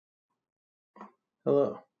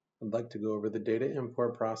Hello, I'd like to go over the data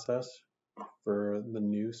import process for the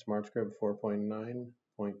new SmartScript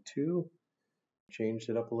 4.9.2. Changed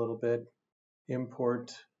it up a little bit.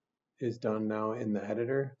 Import is done now in the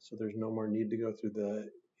editor, so there's no more need to go through the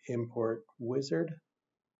import wizard.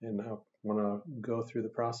 And I want to go through the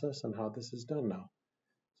process on how this is done now.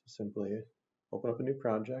 So simply open up a new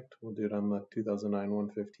project. We'll do it on the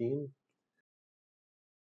 2009-115.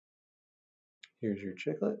 Here's your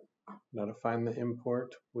chiclet. Now to find the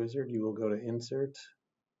import wizard, you will go to Insert,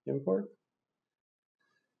 Import.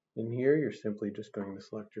 In here, you're simply just going to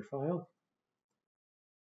select your file.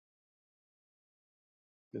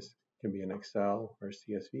 This can be an Excel or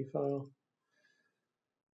CSV file.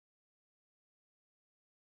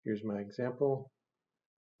 Here's my example.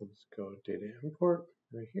 Let's go data import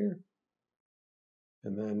right here.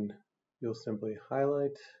 And then you'll simply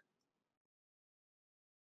highlight,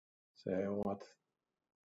 say I want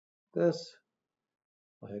this.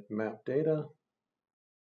 I'll hit map data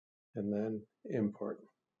and then import.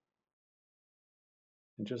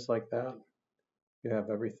 And just like that, you have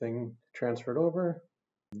everything transferred over.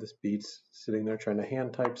 This beats sitting there trying to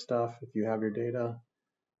hand type stuff. If you have your data,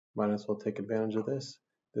 might as well take advantage of this.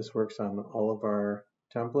 This works on all of our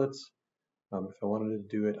templates. If I wanted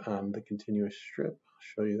to do it on the continuous strip, I'll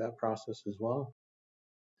show you that process as well.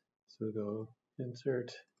 So go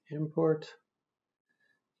Insert, Import.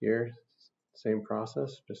 Here, same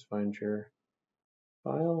process, just find your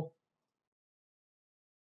file.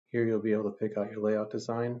 Here you'll be able to pick out your layout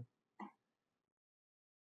design.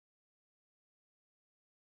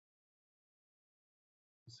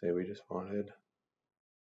 Say we just wanted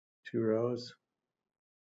 2 rows,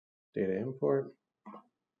 data import.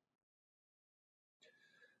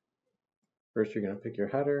 First you're going to pick your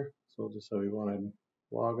header, so we'll just say we wanted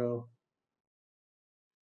WAGO.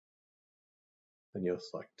 Then you'll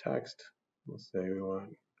select text. We'll say we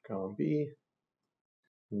want column B,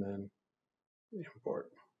 and then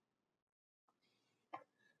import.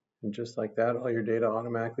 And just like that, all your data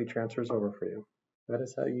automatically transfers over for you. That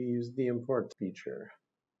is how you use the import feature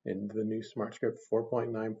in the new SmartScript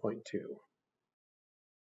 4.9.2.